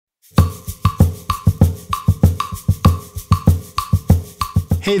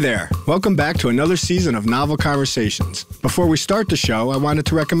Hey there, welcome back to another season of Novel Conversations. Before we start the show, I wanted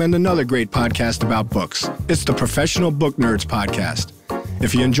to recommend another great podcast about books. It's the Professional Book Nerds podcast.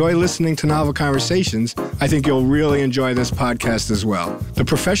 If you enjoy listening to Novel Conversations, I think you'll really enjoy this podcast as well. The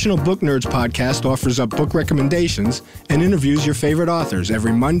Professional Book Nerds podcast offers up book recommendations and interviews your favorite authors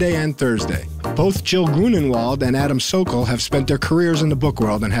every Monday and Thursday. Both Jill Grunenwald and Adam Sokol have spent their careers in the book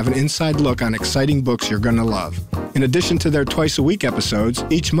world and have an inside look on exciting books you're going to love. In addition to their twice-a-week episodes,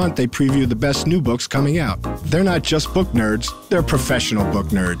 each month they preview the best new books coming out. They're not just book nerds, they're professional book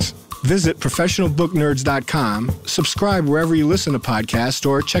nerds. Visit professionalbooknerds.com, subscribe wherever you listen to podcasts,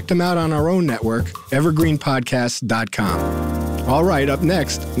 or check them out on our own network, evergreenpodcasts.com. All right, up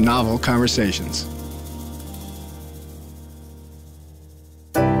next, Novel Conversations.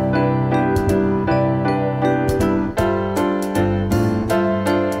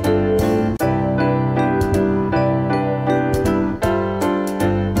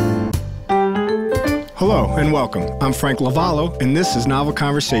 Hello and welcome. I'm Frank Lavallo, and this is Novel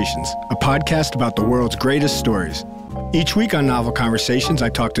Conversations, a podcast about the world's greatest stories. Each week on Novel Conversations, I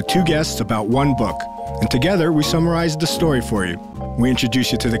talk to two guests about one book, and together we summarize the story for you. We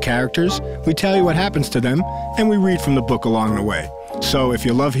introduce you to the characters, we tell you what happens to them, and we read from the book along the way. So if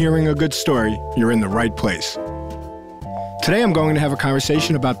you love hearing a good story, you're in the right place. Today I'm going to have a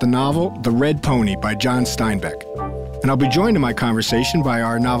conversation about the novel The Red Pony by John Steinbeck. And I'll be joined in my conversation by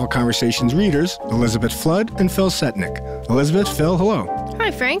our Novel Conversations readers, Elizabeth Flood and Phil Setnick. Elizabeth, Phil, hello.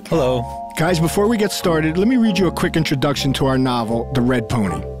 Hi, Frank. Hello. Guys, before we get started, let me read you a quick introduction to our novel, The Red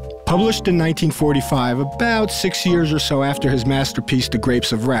Pony. Published in 1945, about 6 years or so after his masterpiece, The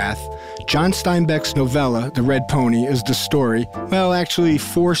Grapes of Wrath, John Steinbeck's novella, The Red Pony, is the story, well, actually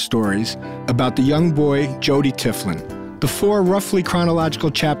 4 stories, about the young boy, Jody Tiflin. The 4 roughly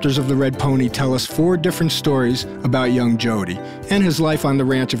chronological chapters of The Red Pony tell us 4 different stories about young Jody and his life on the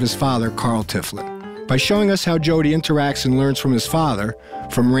ranch of his father, Carl Tiflin. By showing us how Jody interacts and learns from his father,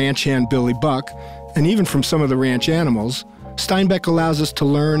 from ranch hand Billy Buck, and even from some of the ranch animals, Steinbeck allows us to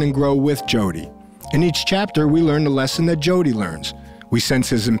learn and grow with Jody. In each chapter, we learn the lesson that Jody learns. We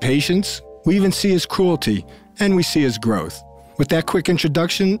sense his impatience, we even see his cruelty, and we see his growth. With that quick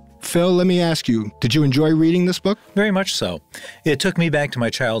introduction, Phil, let me ask you, did you enjoy reading this book? Very much so. It took me back to my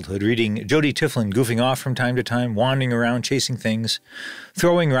childhood, reading Jody Tiflin goofing off from time to time, wandering around chasing things,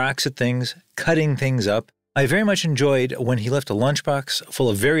 throwing rocks at things, cutting things up. I very much enjoyed when he left a lunchbox full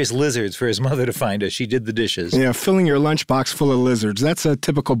of various lizards for his mother to find as she did the dishes. Yeah, filling your lunchbox full of lizards. That's a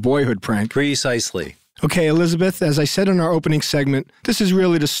typical boyhood prank. Precisely. Okay, Elizabeth, as I said in our opening segment, this is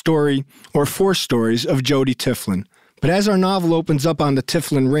really the story, or 4 stories, of Jody Tiflin. But as our novel opens up on the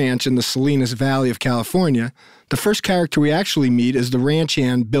Tiflin Ranch in the Salinas Valley of California, the first character we actually meet is the ranch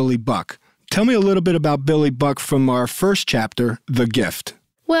hand Billy Buck. Tell me a little bit about Billy Buck from our first chapter, The Gift.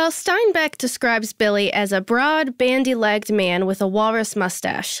 Well, Steinbeck describes Billy as a broad, bandy-legged man with a walrus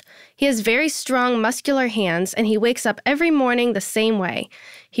mustache. He has very strong, muscular hands, and he wakes up every morning the same way.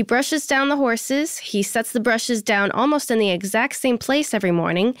 He brushes down the horses, he sets the brushes down almost in the exact same place every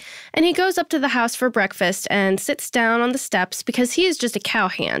morning, and he goes up to the house for breakfast and sits down on the steps because he is just a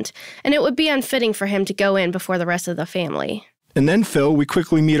cowhand, and it would be unfitting for him to go in before the rest of the family. And then, Phil, we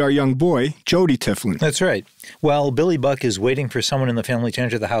quickly meet our young boy, Jody Tiflin. That's right. While Billy Buck is waiting for someone in the family to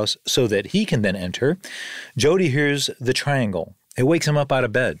enter the house so that he can then enter, Jody hears the triangle. It wakes him up out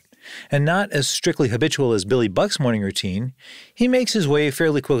of bed. And not as strictly habitual as Billy Buck's morning routine, he makes his way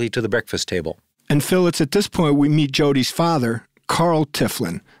fairly quickly to the breakfast table. And Phil, it's at this point we meet Jody's father, Carl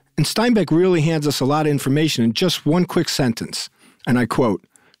Tiflin. And Steinbeck really hands us a lot of information in just one quick sentence. And I quote,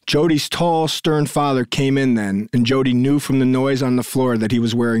 Jody's tall, stern father came in then, and Jody knew from the noise on the floor that he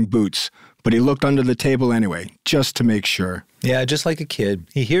was wearing boots. But he looked under the table anyway, just to make sure. Yeah, just like a kid.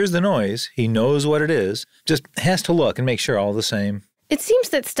 He hears the noise, he knows what it is, just has to look and make sure all the same. It seems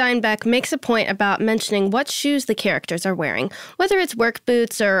that Steinbeck makes a point about mentioning what shoes the characters are wearing, whether it's work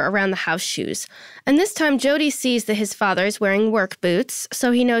boots or around-the-house shoes. And this time Jody sees that his father is wearing work boots,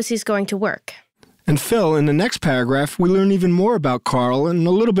 so he knows he's going to work. And Phil, in the next paragraph, we learn even more about Carl and a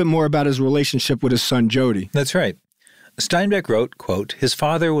little bit more about his relationship with his son, Jody. That's right. Steinbeck wrote, quote, his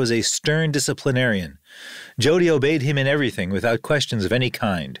father was a stern disciplinarian. Jody obeyed him in everything without questions of any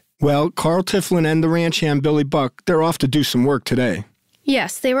kind. Well, Carl Tiflin and the ranch hand Billy Buck, they're off to do some work today.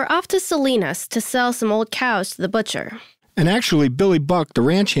 Yes, they were off to Salinas to sell some old cows to the butcher. And actually, Billy Buck, the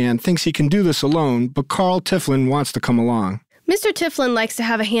ranch hand, thinks he can do this alone, but Carl Tiflin wants to come along. Mr. Tiflin likes to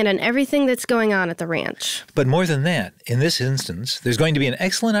have a hand in everything that's going on at the ranch. But more than that, in this instance, there's going to be an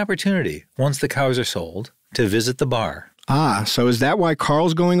excellent opportunity, once the cows are sold, to visit the bar. Ah, so is that why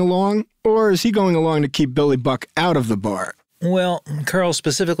Carl's going along? Or is he going along to keep Billy Buck out of the bar? Well, Carl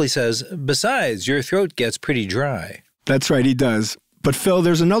specifically says, besides, your throat gets pretty dry. That's right, he does. But Phil,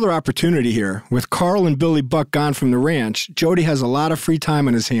 there's another opportunity here. With Carl and Billy Buck gone from the ranch, Jody has a lot of free time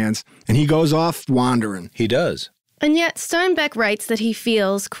on his hands, and he goes off wandering. He does. And yet Steinbeck writes that he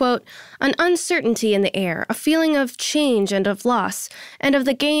feels, quote, an uncertainty in the air, a feeling of change and of loss, and of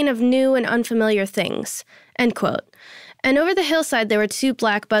the gain of new and unfamiliar things, end quote. And over the hillside there were 2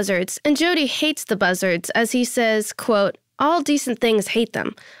 black buzzards, and Jody hates the buzzards, as he says, quote, all decent things hate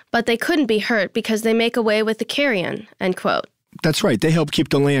them, but they couldn't be hurt because they make away with the carrion, end quote. That's right, they help keep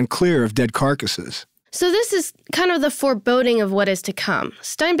the land clear of dead carcasses. So this is kind of the foreboding of what is to come.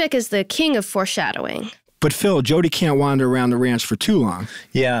 Steinbeck is the king of foreshadowing. But Phil, Jody can't wander around the ranch for too long.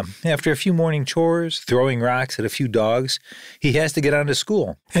 Yeah, after a few morning chores, throwing rocks at a few dogs, he has to get on to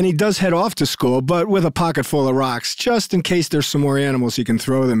school. And he does head off to school, but with a pocket full of rocks, just in case there's some more animals he can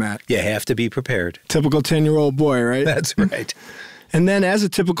throw them at. You have to be prepared. Typical 10-year-old boy, right? That's right. And then as a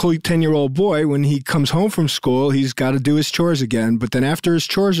typical 10-year-old boy, when he comes home from school, he's got to do his chores again. But then after his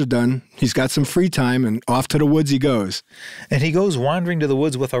chores are done, he's got some free time, and off to the woods he goes. And he goes wandering to the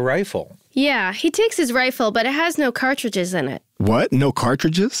woods with a rifle. Yeah, he takes his rifle, but it has no cartridges in it. What? No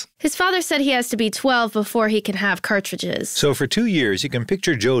cartridges? His father said he has to be 12 before he can have cartridges. So for 2 years, you can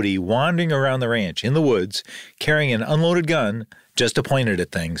picture Jody wandering around the ranch in the woods, carrying an unloaded gun, just to point it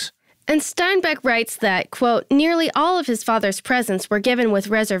at things. And Steinbeck writes that, quote, nearly all of his father's presents were given with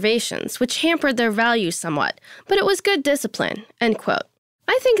reservations, which hampered their value somewhat, but it was good discipline, end quote.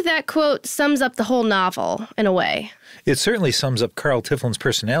 I think that quote sums up the whole novel, in a way. It certainly sums up Carl Tiflin's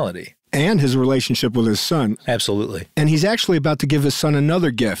personality. And his relationship with his son. Absolutely. And he's actually about to give his son another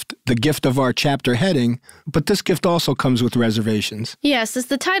gift, the gift of our chapter heading, but this gift also comes with reservations. Yes, as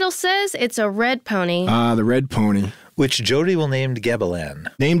the title says, it's a red pony. Ah, the red pony. Which Jody will name Gabilan.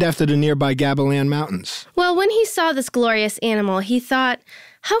 Named after the nearby Gabilan Mountains. Well, when he saw this glorious animal, he thought,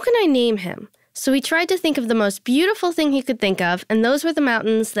 how can I name him? So he tried to think of the most beautiful thing he could think of, and those were the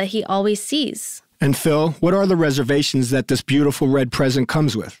mountains that he always sees. And Phil, what are the reservations that this beautiful red present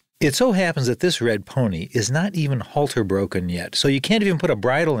comes with? It so happens that this red pony is not even halter broken yet, so you can't even put a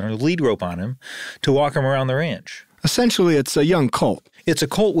bridle and a lead rope on him to walk him around the ranch. Essentially, it's a young colt. It's a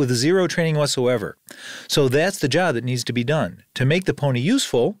colt with zero training whatsoever. So that's the job that needs to be done. To make the pony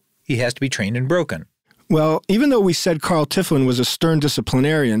useful, he has to be trained and broken. Well, even though we said Carl Tiflin was a stern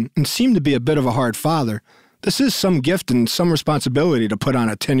disciplinarian and seemed to be a bit of a hard father, this is some gift and some responsibility to put on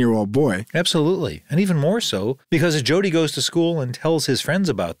a 10-year-old boy. Absolutely. And even more so, because as Jody goes to school and tells his friends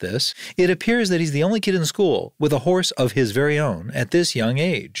about this, it appears that he's the only kid in school with a horse of his very own at this young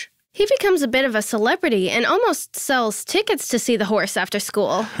age. He becomes a bit of a celebrity and almost sells tickets to see the horse after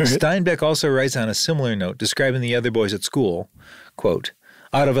school. Steinbeck also writes on a similar note describing the other boys at school, quote,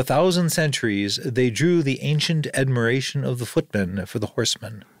 out of 1,000 centuries, they drew the ancient admiration of the footmen for the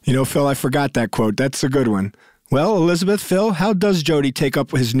horsemen. You know, Phil, I forgot that quote. That's a good one. Well, Elizabeth, Phil, how does Jody take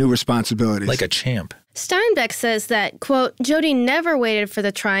up his new responsibilities? Like a champ. Steinbeck says that, quote, Jody never waited for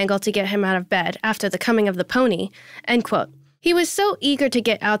the triangle to get him out of bed after the coming of the pony, end quote. He was so eager to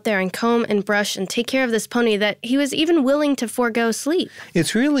get out there and comb and brush and take care of this pony that he was even willing to forego sleep.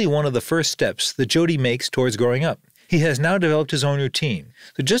 It's really one of the first steps that Jody makes towards growing up. He has now developed his own routine.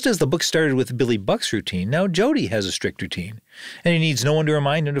 So just as the book started with Billy Buck's routine, now Jody has a strict routine, and he needs no one to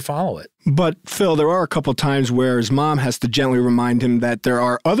remind him to follow it. But, Phil, there are a couple times where his mom has to gently remind him that there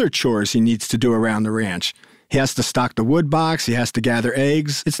are other chores he needs to do around the ranch. He has to stock the wood box, he has to gather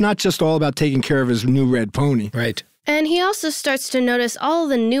eggs. It's not just all about taking care of his new red pony. Right. And he also starts to notice all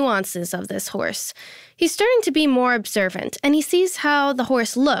the nuances of this horse. He's starting to be more observant, and he sees how the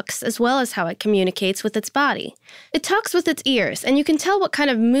horse looks as well as how it communicates with its body. It talks with its ears, and you can tell what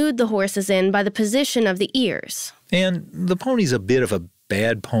kind of mood the horse is in by the position of the ears. And the pony's a bit of a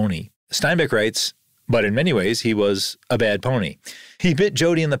bad pony. Steinbeck writes, but in many ways, he was a bad pony. He bit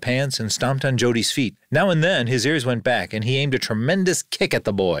Jody in the pants and stomped on Jody's feet. Now and then, his ears went back, and he aimed a tremendous kick at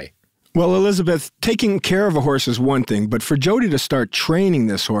the boy. Well, Elizabeth, taking care of a horse is one thing, but for Jody to start training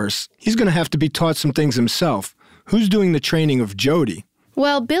this horse, he's going to have to be taught some things himself. Who's doing the training of Jody?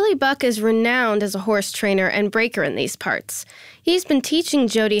 Well, Billy Buck is renowned as a horse trainer and breaker in these parts. He's been teaching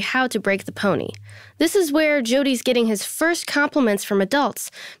Jody how to break the pony. This is where Jody's getting his first compliments from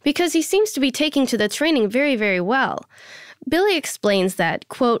adults, because he seems to be taking to the training very, very well. Billy explains that,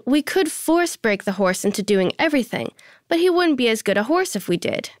 quote, we could force break the horse into doing everything, but he wouldn't be as good a horse if we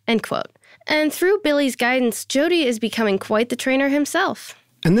did, end quote. And through Billy's guidance, Jody is becoming quite the trainer himself.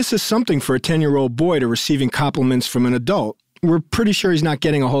 And this is something for a 10-year-old boy to receiving compliments from an adult. We're pretty sure he's not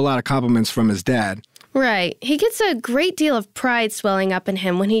getting a whole lot of compliments from his dad. Right. He gets a great deal of pride swelling up in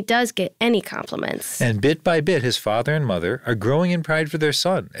him when he does get any compliments. And bit by bit, his father and mother are growing in pride for their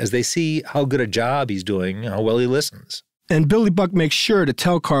son as they see how good a job he's doing, how well he listens. And Billy Buck makes sure to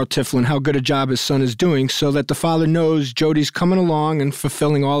tell Carl Tiflin how good a job his son is doing so that the father knows Jody's coming along and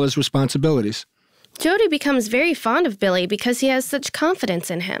fulfilling all his responsibilities. Jody becomes very fond of Billy because he has such confidence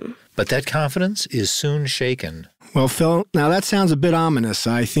in him. But that confidence is soon shaken. Well, Phil, now that sounds a bit ominous.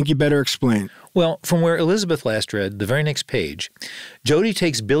 I think you better explain. Well, from where Elizabeth last read, the very next page, Jody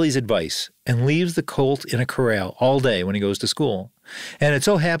takes Billy's advice and leaves the colt in a corral all day when he goes to school. And it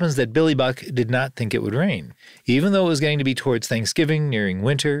so happens that Billy Buck did not think it would rain. Even though it was getting to be towards Thanksgiving, nearing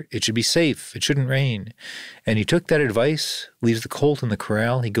winter, it should be safe, it shouldn't rain. And he took that advice, leaves the colt in the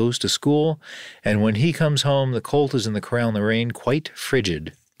corral, he goes to school, and when he comes home, the colt is in the corral in the rain, quite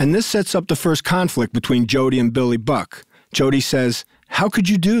frigid. And this sets up the first conflict between Jody and Billy Buck. Jody says, "How could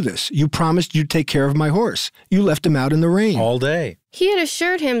you do this? You promised you'd take care of my horse. You left him out in the rain." All day. He had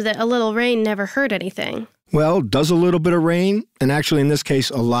assured him that a little rain never hurt anything. Well, does a little bit of rain, and actually in this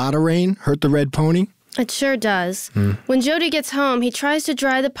case a lot of rain, hurt the red pony? It sure does. When Jody gets home, he tries to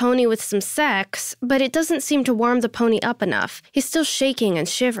dry the pony with some sacks, but it doesn't seem to warm the pony up enough. He's still shaking and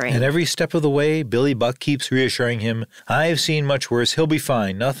shivering. And every step of the way, Billy Buck keeps reassuring him, "I've seen much worse. He'll be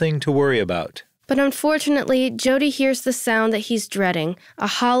fine. Nothing to worry about." But unfortunately, Jody hears the sound that he's dreading, a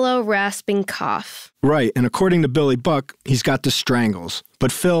hollow, rasping cough. Right, and according to Billy Buck, he's got the strangles.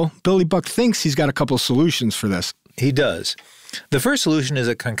 But Phil, Billy Buck thinks he's got a couple solutions for this. He does. The first solution is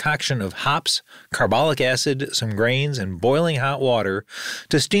a concoction of hops, carbolic acid, some grains, and boiling hot water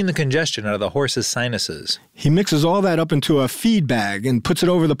to steam the congestion out of the horse's sinuses. He mixes all that up into a feed bag and puts it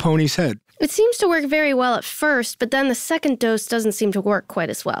over the pony's head. It seems to work very well at first, but then the second dose doesn't seem to work quite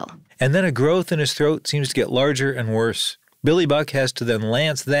as well. And then a growth in his throat seems to get larger and worse. Billy Buck has to then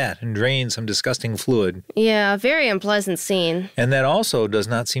lance that and drain some disgusting fluid. Yeah, a very unpleasant scene. And that also does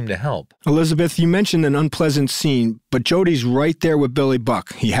not seem to help. Elizabeth, you mentioned an unpleasant scene, but Jody's right there with Billy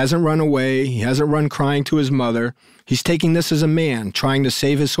Buck. He hasn't run away. He hasn't run crying to his mother. He's taking this as a man, trying to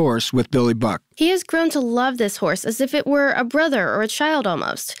save his horse with Billy Buck. He has grown to love this horse as if it were a brother or a child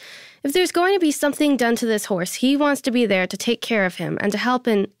almost. If there's going to be something done to this horse, he wants to be there to take care of him and to help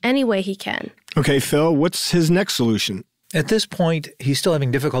in any way he can. Okay, Phil, what's his next solution? At this point, he's still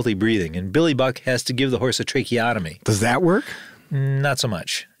having difficulty breathing, and Billy Buck has to give the horse a tracheotomy. Does that work? Not so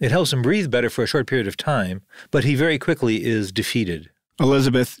much. It helps him breathe better for a short period of time, but he very quickly is defeated.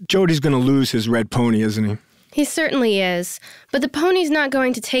 Elizabeth, Jody's going to lose his red pony, isn't he? He certainly is, but the pony's not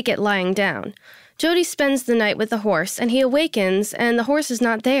going to take it lying down. Jody spends the night with the horse, and he awakens, and the horse is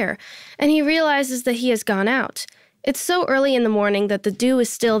not there, and he realizes that he has gone out. It's so early in the morning that the dew is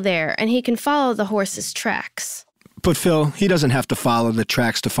still there, and he can follow the horse's tracks. But Phil, he doesn't have to follow the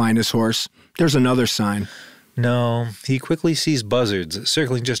tracks to find his horse. There's another sign. No, he quickly sees buzzards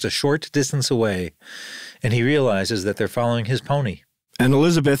circling just a short distance away, and he realizes that they're following his pony. And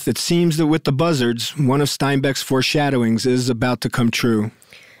Elizabeth, it seems that with the buzzards, one of Steinbeck's foreshadowings is about to come true.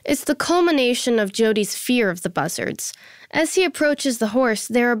 It's the culmination of Jody's fear of the buzzards. As he approaches the horse,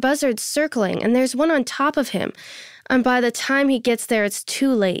 there are buzzards circling, and there's one on top of him. And by the time he gets there, it's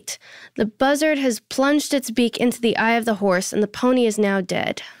too late. The buzzard has plunged its beak into the eye of the horse, and the pony is now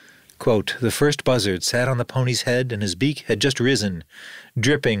dead. Quote, "The first buzzard sat on the pony's head, and his beak had just risen,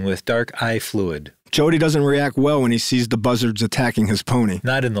 dripping with dark eye fluid." Jody doesn't react well when he sees the buzzards attacking his pony.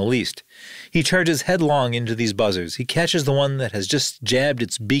 Not in the least. He charges headlong into these buzzards. He catches the one that has just jabbed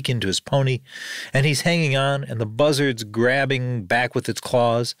its beak into his pony, and he's hanging on, and the buzzard's grabbing back with its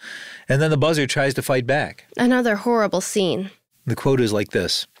claws, and then the buzzard tries to fight back. Another horrible scene. The quote is like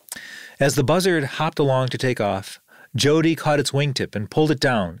this. As the buzzard hopped along to take off, Jody caught its wingtip and pulled it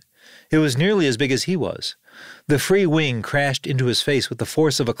down. It was nearly as big as he was. The free wing crashed into his face with the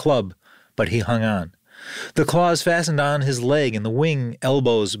force of a club, but he hung on. The claws fastened on his leg, and the wing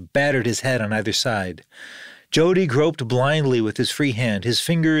elbows battered his head on either side. Jody groped blindly with his free hand. His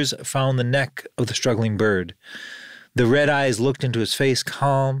fingers found the neck of the struggling bird. The red eyes looked into his face,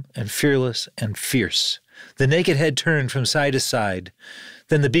 calm and fearless and fierce. The naked head turned from side to side.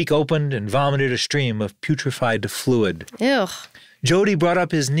 Then the beak opened and vomited a stream of putrefied fluid. Ew. Jody brought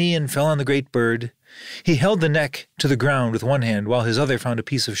up his knee and fell on the great bird. He held the neck to the ground with one hand, while his other found a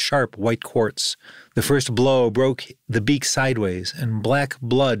piece of sharp white quartz. The first blow broke the beak sideways, and black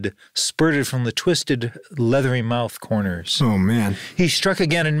blood spurted from the twisted, leathery mouth corners. Oh, man. He struck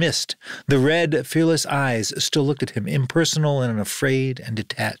again and missed. The red, fearless eyes still looked at him, impersonal and unafraid and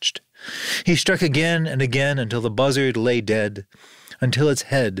detached. He struck again and again until the buzzard lay dead, until its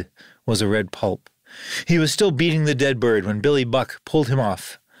head was a red pulp. He was still beating the dead bird when Billy Buck pulled him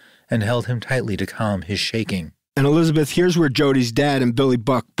off and held him tightly to calm his shaking. And Elizabeth, here's where Jody's dad and Billy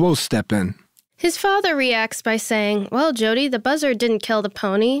Buck both step in. His father reacts by saying, "Well, Jody, the buzzard didn't kill the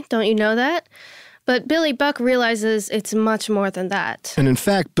pony. Don't you know that?" But Billy Buck realizes it's much more than that. And in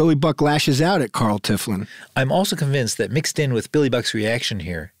fact, Billy Buck lashes out at Carl Tiflin. I'm also convinced that mixed in with Billy Buck's reaction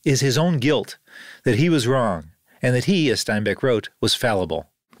here is his own guilt, that he was wrong, and that he, as Steinbeck wrote, was fallible.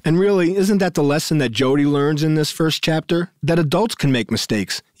 And really, isn't that the lesson that Jody learns in this first chapter? That adults can make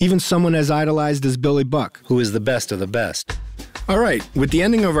mistakes, even someone as idolized as Billy Buck. Who is the best of the best. All right, with the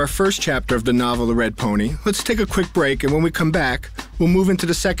ending of our first chapter of the novel The Red Pony, let's take a quick break, and when we come back, we'll move into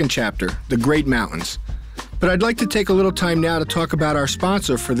the second chapter, The Great Mountains. But I'd like to take a little time now to talk about our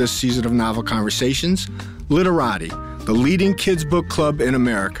sponsor for this season of Novel Conversations, Literati, the leading kids' book club in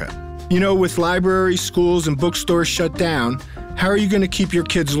America. You know, with libraries, schools, and bookstores shut down, how are you going to keep your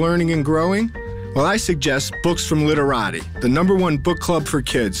kids learning and growing? Well, I suggest books from Literati, the #1 book club for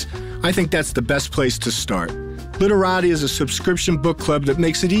kids. I think that's the best place to start. Literati is a subscription book club that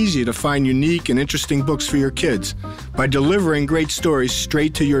makes it easy to find unique and interesting books for your kids by delivering great stories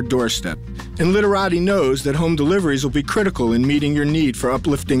straight to your doorstep. And Literati knows that home deliveries will be critical in meeting your need for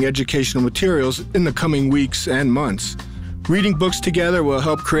uplifting educational materials in the coming weeks and months. Reading books together will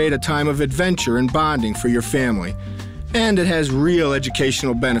help create a time of adventure and bonding for your family. And it has real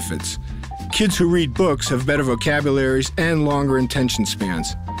educational benefits. Kids who read books have better vocabularies and longer attention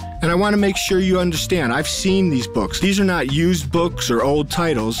spans. And I want to make sure you understand, I've seen these books. These are not used books or old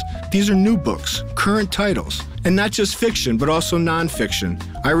titles. These are new books, current titles. And not just fiction, but also nonfiction.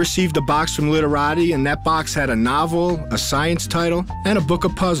 I received a box from Literati, and that box had a novel, a science title, and a book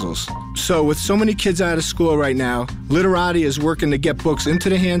of puzzles. So with so many kids out of school right now, Literati is working to get books into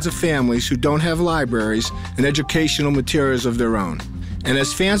the hands of families who don't have libraries and educational materials of their own. And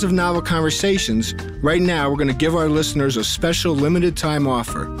as fans of Novel Conversations, right now we're going to give our listeners a special limited time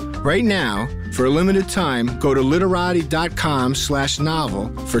offer. Right now, for a limited time, go to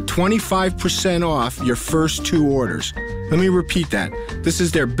literati.com/novel for 25% off your first 2 orders. Let me repeat that. This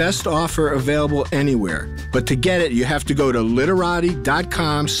is their best offer available anywhere. But to get it, you have to go to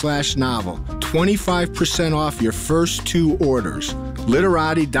literati.com/novel. 25% off your first 2 orders.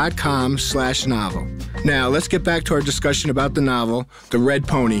 literati.com/novel. Now, let's get back to our discussion about the novel, The Red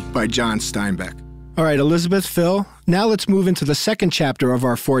Pony by John Steinbeck. All right, Elizabeth, Phil, now let's move into the second chapter of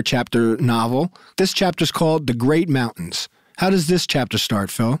our 4-chapter novel. This chapter's called The Great Mountains. How does this chapter start,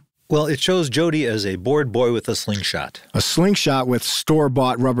 Phil? Well, it shows Jody as a bored boy with a slingshot. A slingshot with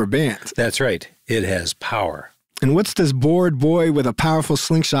store-bought rubber bands. That's right. It has power. And what's this bored boy with a powerful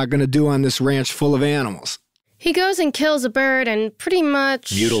slingshot going to do on this ranch full of animals? He goes and kills a bird and pretty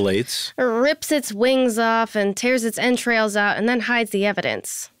much Mutilates. rips its wings off and tears its entrails out and then hides the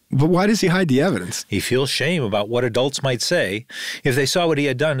evidence. But why does he hide the evidence? He feels shame about what adults might say if they saw what he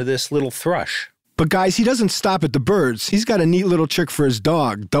had done to this little thrush. But guys, he doesn't stop at the birds. He's got a neat little trick for his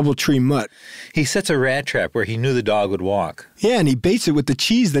dog, Doubletree Mutt. He sets a rat trap where he knew the dog would walk. Yeah, and he baits it with the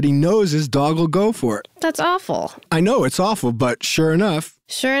cheese that he knows his dog will go for it. That's awful. I know, it's awful, but sure enough,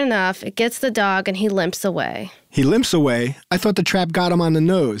 it gets the dog and he limps away. He limps away? I thought the trap got him on the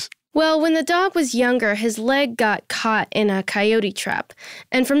nose. Well, when the dog was younger, his leg got caught in a coyote trap.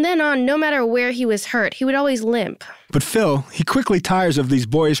 And from then on, no matter where he was hurt, he would always limp. But Phil, he quickly tires of these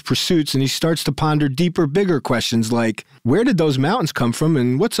boyish pursuits and he starts to ponder deeper, bigger questions like, where did those mountains come from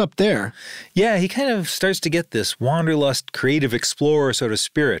and what's up there? Yeah, he kind of starts to get this wanderlust, creative explorer sort of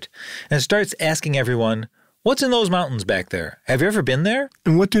spirit and starts asking everyone, what's in those mountains back there? Have you ever been there?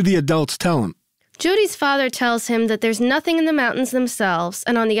 And what do the adults tell him? Jody's father tells him that there's nothing in the mountains themselves,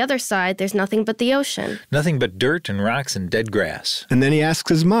 and on the other side, there's nothing but the ocean. Nothing but dirt and rocks and dead grass. And then he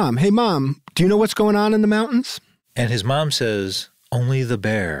asks his mom, hey, Mom, do you know what's going on in the mountains? And his mom says, only the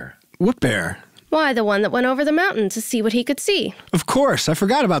bear. What bear? Why, the one that went over the mountain to see what he could see. Of course, I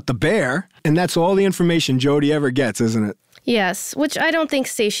forgot about the bear. And that's all the information Jody ever gets, isn't it? Yes, which I don't think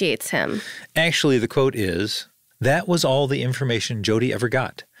satiates him. Actually, the quote is, that was all the information Jody ever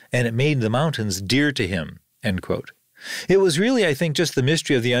got. And it made the mountains dear to him, end quote. It was really, I think, just the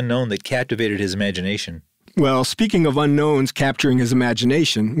mystery of the unknown that captivated his imagination. Well, speaking of unknowns capturing his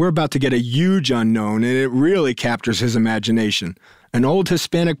imagination, we're about to get a huge unknown, and it really captures his imagination. An old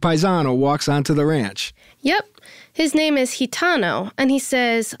Hispanic paisano walks onto the ranch. Yep, his name is Gitano, and he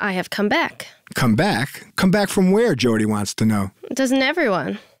says, I have come back. Come back? Come back from where, Jody wants to know. Doesn't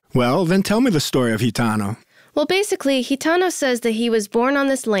everyone? Well, then tell me the story of Gitano. Well, basically, Gitano says that he was born on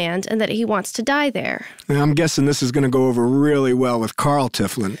this land and that he wants to die there. I'm guessing this is going to go over really well with Carl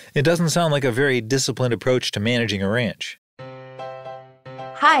Tiflin. It doesn't sound like a very disciplined approach to managing a ranch.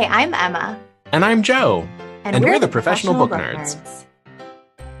 Hi, I'm Emma. And I'm Joe. And we're the Professional Book Nerds.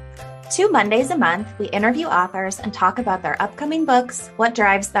 2 Mondays a month, we interview authors and talk about their upcoming books, what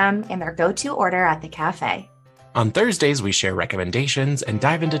drives them, and their go-to order at the cafe. On Thursdays, we share recommendations and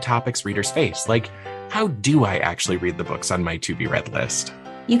dive into topics readers face, like how do I actually read the books on my to-be-read list?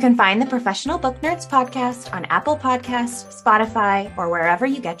 You can find the Professional Book Nerds podcast on Apple Podcasts, Spotify, or wherever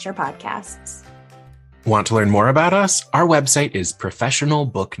you get your podcasts. Want to learn more about us? Our website is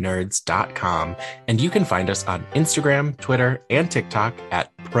professionalbooknerds.com, and you can find us on Instagram, Twitter, and TikTok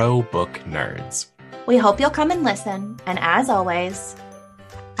at ProBookNerds. We hope you'll come and listen, and as always,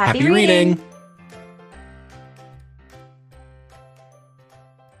 happy reading!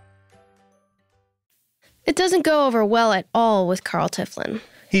 It doesn't go over well at all with Carl Tiflin.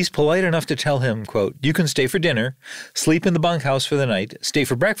 He's polite enough to tell him, quote, you can stay for dinner, sleep in the bunkhouse for the night, stay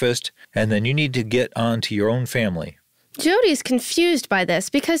for breakfast, and then you need to get on to your own family. Jody's confused by this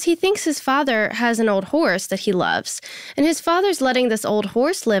because he thinks his father has an old horse that he loves, and his father's letting this old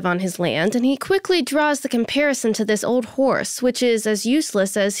horse live on his land, and he quickly draws the comparison to this old horse, which is as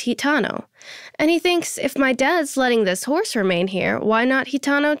useless as Gitano. And he thinks, if my dad's letting this horse remain here, why not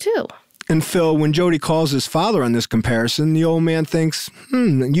Gitano too? And Phil, when Jody calls his father on this comparison, the old man thinks,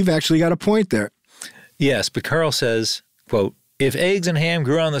 you've actually got a point there. Yes, but Carl says, quote, if eggs and ham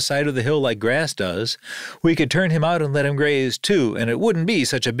grew on the side of the hill like grass does, we could turn him out and let him graze too, and it wouldn't be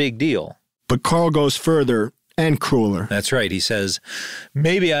such a big deal. But Carl goes further and crueler. That's right, he says,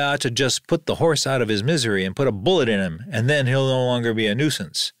 maybe I ought to just put the horse out of his misery and put a bullet in him, and then he'll no longer be a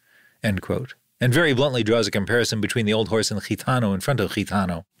nuisance, end quote. And very bluntly draws a comparison between the old horse and Gitano in front of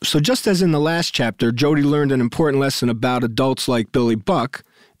Gitano. So just as in the last chapter, Jody learned an important lesson about adults like Billy Buck,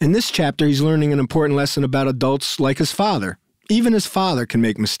 in this chapter he's learning an important lesson about adults like his father. Even his father can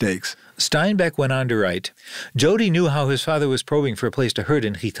make mistakes. Steinbeck went on to write, Jody knew how his father was probing for a place to hurt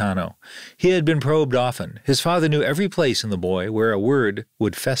in Gitano. He had been probed often. His father knew every place in the boy where a word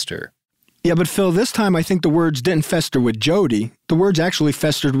would fester. Yeah, but Phil, this time I think the words didn't fester with Jody. The words actually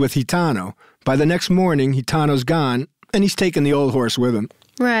festered with Gitano. By the next morning, Gitano's gone, and he's taken the old horse with him.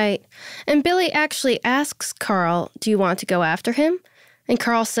 Right. And Billy actually asks Carl, do you want to go after him? And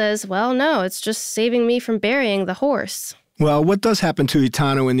Carl says, well, no, it's just saving me from burying the horse. Well, what does happen to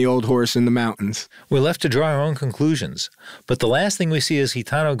Gitano and the old horse in the mountains? We're left to draw our own conclusions. But the last thing we see is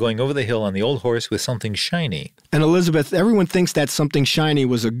Gitano going over the hill on the old horse with something shiny. And Elizabeth, everyone thinks that something shiny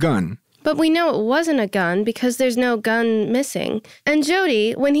was a gun. But we know it wasn't a gun because there's no gun missing. And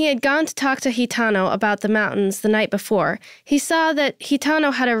Jody, when he had gone to talk to Gitano about the mountains the night before, he saw that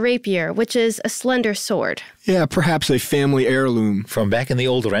Gitano had a rapier, which is a slender sword. Yeah, perhaps a family heirloom. From back in the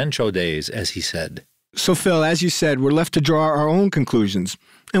old rancho days, as he said. So, Phil, as you said, we're left to draw our own conclusions.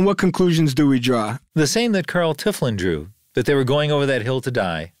 And what conclusions do we draw? The same that Carl Tiflin drew, that they were going over that hill to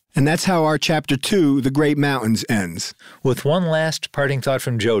die. And that's how our Chapter 2, The Great Mountains, ends. With one last parting thought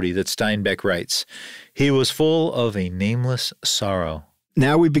from Jody that Steinbeck writes, he was full of a nameless sorrow.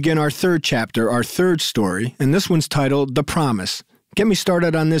 Now we begin our third chapter, our third story, and this one's titled The Promise. Get me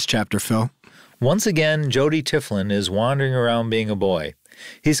started on this chapter, Phil. Once again, Jody Tiflin is wandering around being a boy.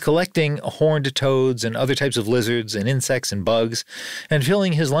 He's collecting horned toads and other types of lizards and insects and bugs and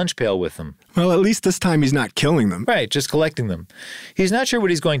filling his lunch pail with them. Well, at least this time he's not killing them. Right, just collecting them. He's not sure what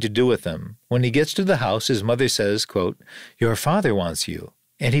he's going to do with them. When he gets to the house, his mother says, quote, your father wants you.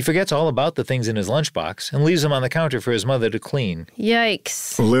 And he forgets all about the things in his lunchbox and leaves them on the counter for his mother to clean.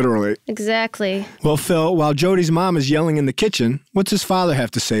 Yikes. Literally. Exactly. Well, Phil, while Jody's mom is yelling in the kitchen, what's his father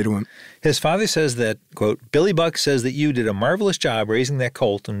have to say to him? His father says that, quote, Billy Buck says that you did a marvelous job raising that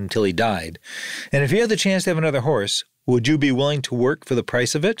colt until he died. And if you had the chance to have another horse, would you be willing to work for the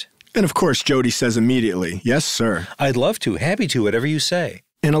price of it? And of course, Jody says immediately, yes, sir. I'd love to, happy to, whatever you say.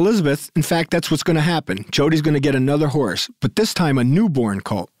 And Elizabeth, in fact, that's what's going to happen. Jody's going to get another horse, but this time a newborn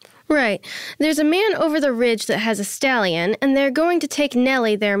colt. Right. There's a man over the ridge that has a stallion, and they're going to take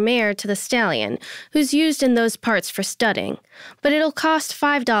Nellie, their mare, to the stallion, who's used in those parts for studding. But it'll cost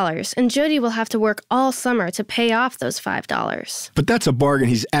 $5, and Jody will have to work all summer to pay off those $5. But that's a bargain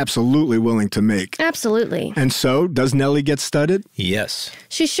he's absolutely willing to make. Absolutely. And so, does Nellie get studded? Yes.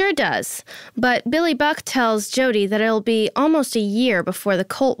 She sure does. But Billy Buck tells Jody that it'll be almost a year before the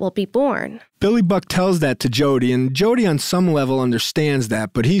colt will be born. Billy Buck tells that to Jody, and Jody on some level understands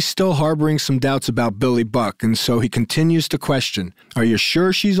that, but he's still harboring some doubts about Billy Buck, and so he continues to question, are you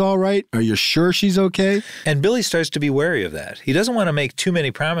sure she's all right? Are you sure she's okay? And Billy starts to be wary of that. He doesn't want to make too many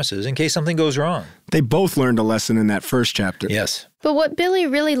promises in case something goes wrong. They both learned a lesson in that first chapter. Yes. But what Billy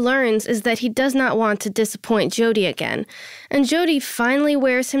really learns is that he does not want to disappoint Jody again. And Jody finally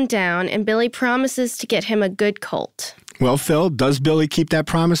wears him down, and Billy promises to get him a good colt. Well, Phil, does Billy keep that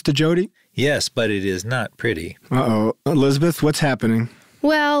promise to Jody? Yes, but it is not pretty. Uh-oh. Elizabeth, what's happening?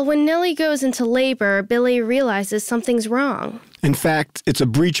 Well, when Nellie goes into labor, Billy realizes something's wrong. In fact, it's a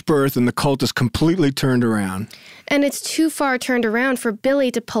breech birth and the cult is completely turned around. And it's too far turned around for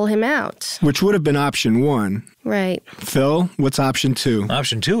Billy to pull him out. Which would have been option 1. Right. Phil, what's option 2?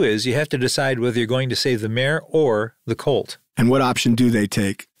 Option 2 is you have to decide whether you're going to save the mare or the colt. And what option do they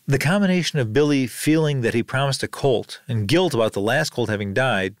take? The combination of Billy feeling that he promised a colt and guilt about the last colt having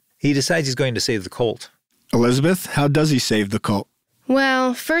died, he decides he's going to save the colt. Elizabeth, how does he save the colt?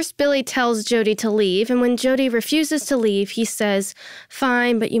 Well, first Billy tells Jody to leave, and when Jody refuses to leave, he says,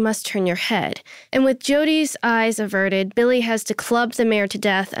 "Fine, but you must turn your head." And with Jody's eyes averted, Billy has to club the mare to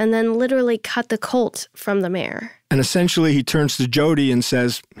death and then literally cut the colt from the mare. And essentially he turns to Jody and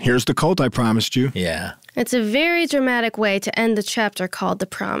says, "Here's the colt I promised you." Yeah. It's a very dramatic way to end the chapter called The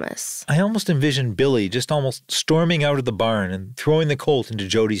Promise. I almost envision Billy just almost storming out of the barn and throwing the colt into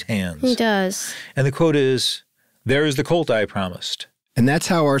Jody's hands. He does. And the quote is, "There is the colt I promised." And that's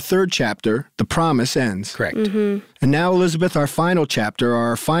how our third chapter, The Promise, ends. Correct. Mm-hmm. And now, Elizabeth, our final chapter,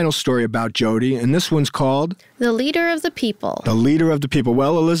 our final story about Jody, and this one's called The Leader of the People. The Leader of the People.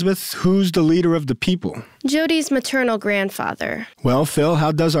 Well, Elizabeth, who's the leader of the people? Jody's maternal grandfather. Well, Phil,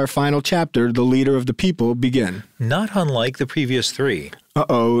 how does our final chapter, The Leader of the People, begin? Not unlike the previous 3.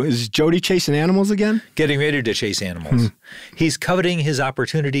 Uh-oh, is Jody chasing animals again? Getting ready to chase animals. He's coveting his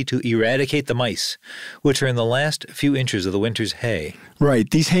opportunity to eradicate the mice, which are in the last few inches of the winter's hay. Right,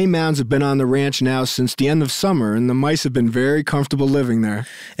 these hay mounds have been on the ranch now since the end of summer, and the mice have been very comfortable living there.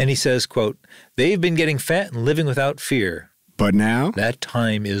 And he says, quote, "They've been getting fat and living without fear. But now? That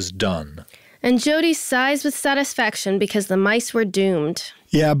time is done." And Jody sighs with satisfaction because the mice were doomed.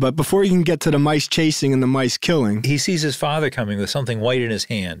 Yeah, but before he can get to the mice chasing and the mice killing... He sees his father coming with something white in his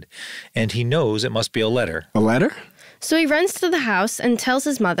hand, and he knows it must be a letter. A letter? So he runs to the house and tells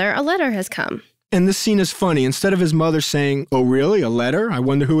his mother a letter has come. And this scene is funny. Instead of his mother saying, "Oh, really? A letter? I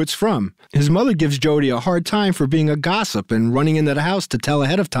wonder who it's from." His mother gives Jody a hard time for being a gossip and running into the house to tell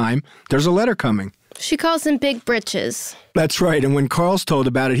ahead of time there's a letter coming. She calls him Big Britches. That's right, and when Carl's told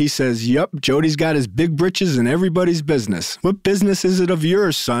about it, he says, "Yup, Jody's got his big britches in everybody's business. What business is it of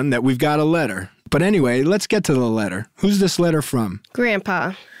yours, son, that we've got a letter?" But anyway, let's get to the letter. Who's this letter from?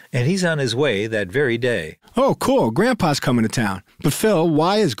 Grandpa. And he's on his way that very day. Oh, cool, Grandpa's coming to town. But Phil,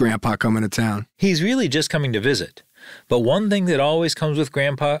 why is Grandpa coming to town? He's really just coming to visit. But one thing that always comes with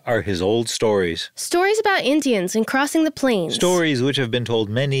Grandpa are his old stories. Stories about Indians and crossing the plains. Stories which have been told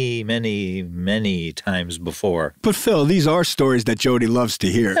many, many, many times before. But Phil, these are stories that Jody loves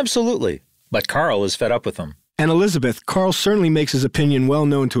to hear. Absolutely. But Carl is fed up with them. And Elizabeth, Carl certainly makes his opinion well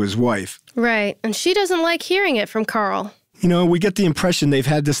known to his wife. Right, and she doesn't like hearing it from Carl. You know, we get the impression they've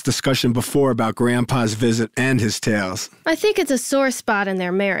had this discussion before about Grandpa's visit and his tales. I think it's a sore spot in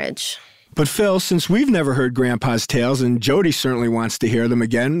their marriage. But Phil, since we've never heard Grandpa's tales and Jody certainly wants to hear them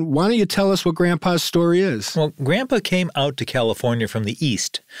again, why don't you tell us what Grandpa's story is? Well, Grandpa came out to California from the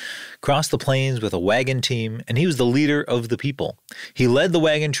east, crossed the plains with a wagon team, and he was the leader of the people. He led the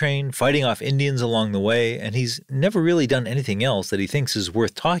wagon train, fighting off Indians along the way, and he's never really done anything else that he thinks is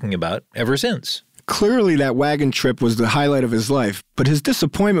worth talking about ever since. Clearly that wagon trip was the highlight of his life, but his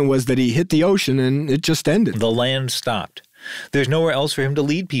disappointment was that he hit the ocean and it just ended. The land stopped. There's nowhere else for him to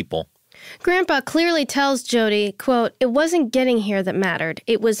lead people. Grandpa clearly tells Jody, quote, "It wasn't getting here that mattered.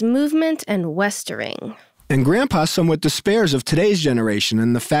 It was movement and westering." And Grandpa somewhat despairs of today's generation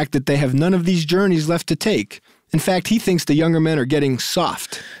and the fact that they have none of these journeys left to take. In fact, he thinks the younger men are getting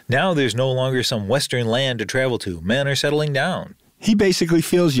soft. Now there's no longer some western land to travel to. Men are settling down. He basically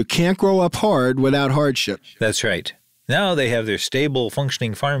feels you can't grow up hard without hardship. That's right. Now they have their stable,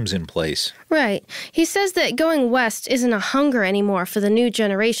 functioning farms in place. Right. He says that going west isn't a hunger anymore for the new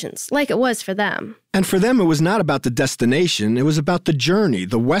generations, like it was for them. And for them, it was not about the destination. It was about the journey,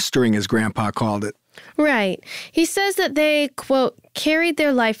 the westering, as Grandpa called it. Right. He says that they, quote, carried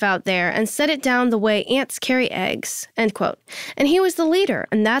their life out there and set it down the way ants carry eggs, end quote. And he was the leader,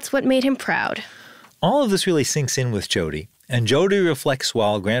 and that's what made him proud. All of this really sinks in with Jody, and Jody reflects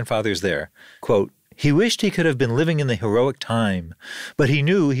while Grandfather's there, quote, "He wished he could have been living in the heroic time, but he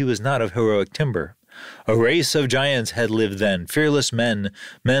knew he was not of heroic timber. A race of giants had lived then, fearless men,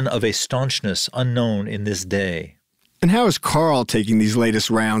 men of a staunchness unknown in this day." And how is Carl taking these latest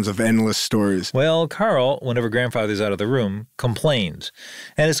rounds of endless stories? Well, Carl, whenever Grandfather's out of the room, complains.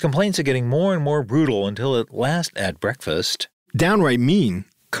 And his complaints are getting more and more brutal until at last, at breakfast, Downright mean.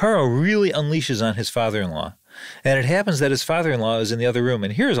 Carl really unleashes on his father-in-law. And it happens that his father-in-law is in the other room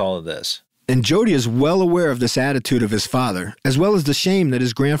and hears all of this. And Jody is well aware of this attitude of his father, as well as the shame that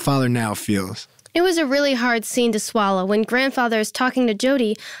his grandfather now feels. It was a really hard scene to swallow when Grandfather is talking to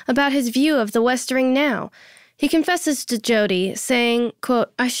Jody about his view of the westering now. He confesses to Jody, saying,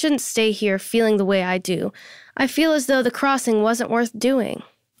 quote, "I shouldn't stay here feeling the way I do. I feel as though the crossing wasn't worth doing."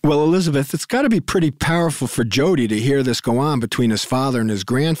 Well, Elizabeth, it's got to be pretty powerful for Jody to hear this go on between his father and his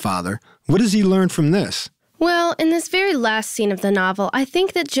grandfather. What does he learn from this? Well, in this very last scene of the novel, I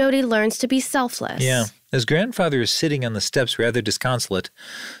think that Jody learns to be selfless. Yeah. As grandfather is sitting on the steps rather disconsolate,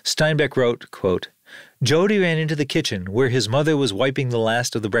 Steinbeck wrote, quote, "Jody ran into the kitchen where his mother was wiping the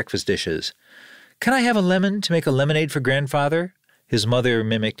last of the breakfast dishes. 'Can I have a lemon to make a lemonade for grandfather?' His mother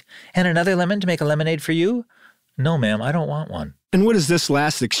mimicked, 'And another lemon to make a lemonade for you?' 'No, ma'am, I don't want one.'" And what is this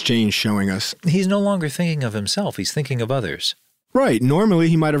last exchange showing us? He's no longer thinking of himself. He's thinking of others. Right. Normally,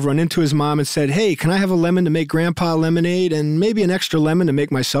 he might have run into his mom and said, "Hey, can I have a lemon to make Grandpa lemonade and maybe an extra lemon to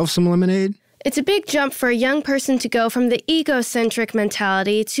make myself some lemonade?" It's a big jump for a young person to go from the egocentric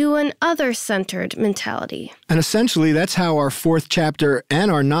mentality to an other-centered mentality. And essentially, that's how our fourth chapter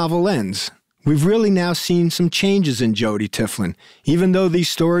and our novel ends. We've really now seen some changes in Jody Tiflin. Even though these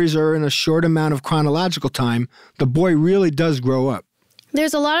stories are in a short amount of chronological time, the boy really does grow up.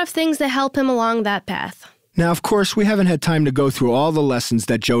 There's a lot of things that help him along that path. Now, of course, we haven't had time to go through all the lessons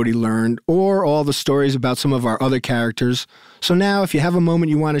that Jody learned or all the stories about some of our other characters. So now, if you have a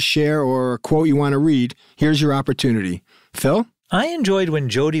moment you want to share or a quote you want to read, here's your opportunity. Phil? I enjoyed when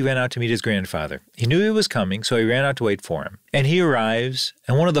Jody ran out to meet his grandfather. He knew he was coming, so he ran out to wait for him. And he arrives,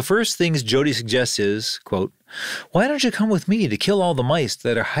 and one of the first things Jody suggests is, quote, "Why don't you come with me to kill all the mice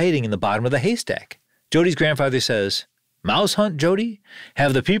that are hiding in the bottom of the haystack?" Jody's grandfather says, "Mouse hunt, Jody?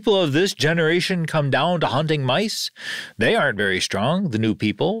 Have the people of this generation come down to hunting mice? They aren't very strong, the new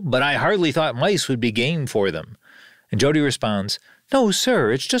people, but I hardly thought mice would be game for them." And Jody responds, "No,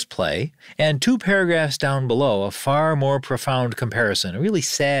 sir, it's just play." And 2 paragraphs down below, a far more profound comparison, a really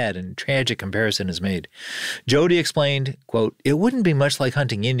sad and tragic comparison is made. Jody explained, quote, "It wouldn't be much like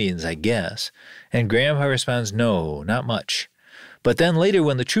hunting Indians, I guess." And Grandpa responds, "No, not much. But then later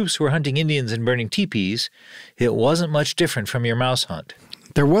when the troops were hunting Indians and burning teepees, it wasn't much different from your mouse hunt."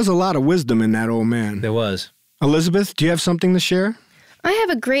 There was a lot of wisdom in that old man. There was. Elizabeth, do you have something to share? I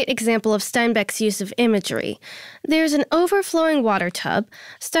have a great example of Steinbeck's use of imagery. There's an overflowing water tub.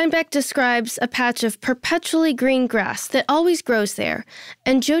 Steinbeck describes a patch of perpetually green grass that always grows there,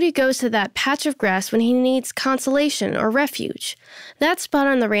 and Jody goes to that patch of grass when he needs consolation or refuge. That spot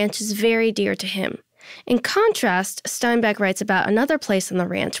on the ranch is very dear to him. In contrast, Steinbeck writes about another place on the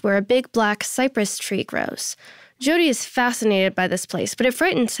ranch where a big black cypress tree grows. Jody is fascinated by this place, but it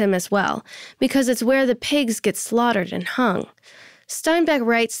frightens him as well, because it's where the pigs get slaughtered and hung. Steinbeck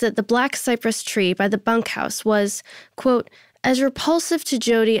writes that the black cypress tree by the bunkhouse was, quote, "as repulsive to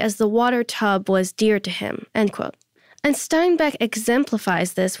Jody as the water tub was dear to him," end quote. And Steinbeck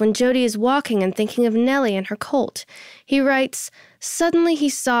exemplifies this when Jody is walking and thinking of Nellie and her colt. He writes, "Suddenly he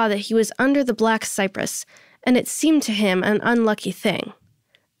saw that he was under the black cypress, and it seemed to him an unlucky thing."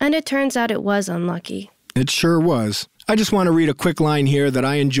 And it turns out it was unlucky. It sure was. I just want to read a quick line here that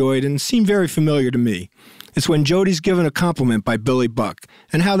I enjoyed and seemed very familiar to me. It's when Jody's given a compliment by Billy Buck,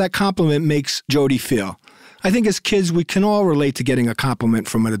 and how that compliment makes Jody feel. I think as kids, we can all relate to getting a compliment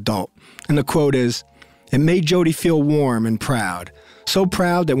from an adult. And the quote is, "It made Jody feel warm and proud. So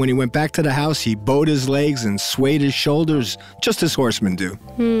proud that when he went back to the house, he bowed his legs and swayed his shoulders, just as horsemen do."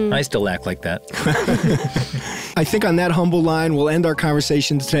 I still act like that. I think on that humble line, we'll end our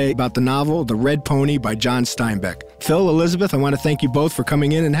conversation today about the novel, The Red Pony by John Steinbeck. Phil, Elizabeth, I want to thank you both for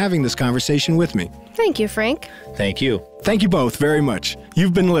coming in and having this conversation with me. Thank you, Frank. Thank you. Thank you both very much.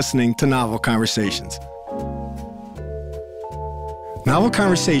 You've been listening to Novel Conversations. Novel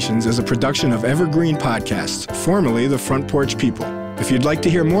Conversations is a production of Evergreen Podcasts, formerly the Front Porch People. If you'd like to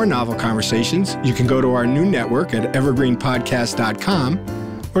hear more Novel Conversations, you can go to our new network at evergreenpodcast.com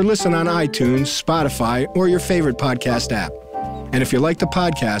or listen on iTunes, Spotify, or your favorite podcast app. And if you like the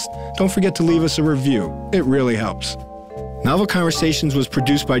podcast, don't forget to leave us a review. It really helps. Novel Conversations was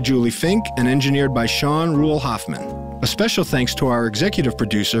produced by Julie Fink and engineered by Sean Rule Hoffman. A special thanks to our executive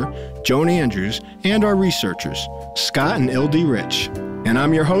producer, Joan Andrews, and our researchers, Scott and Ildy Rich. And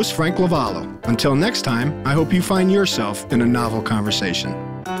I'm your host, Frank Lavallo. Until next time, I hope you find yourself in a novel conversation.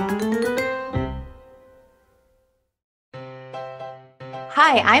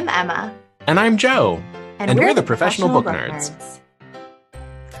 Hi, I'm Emma. And I'm Joe. And we're the Professional Book Nerds.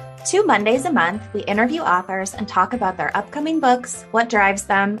 2 Mondays a month, we interview authors and talk about their upcoming books, what drives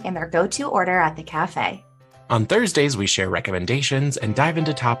them, and their go-to order at the cafe. On Thursdays, we share recommendations and dive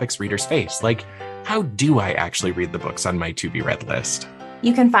into topics readers face, like how do I actually read the books on my to-be-read list?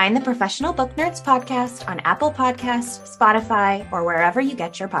 You can find the Professional Book Nerds podcast on Apple Podcasts, Spotify, or wherever you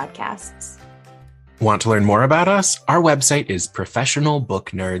get your podcasts. Want to learn more about us? Our website is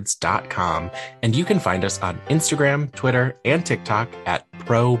professionalbooknerds.com, and you can find us on Instagram, Twitter, and TikTok at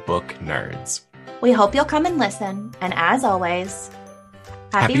ProBookNerds. We hope you'll come and listen, and as always,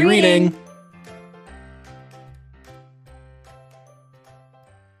 happy reading!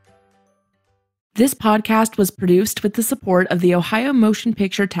 This podcast was produced with the support of the Ohio Motion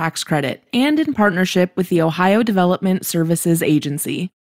Picture Tax Credit and in partnership with the Ohio Development Services Agency.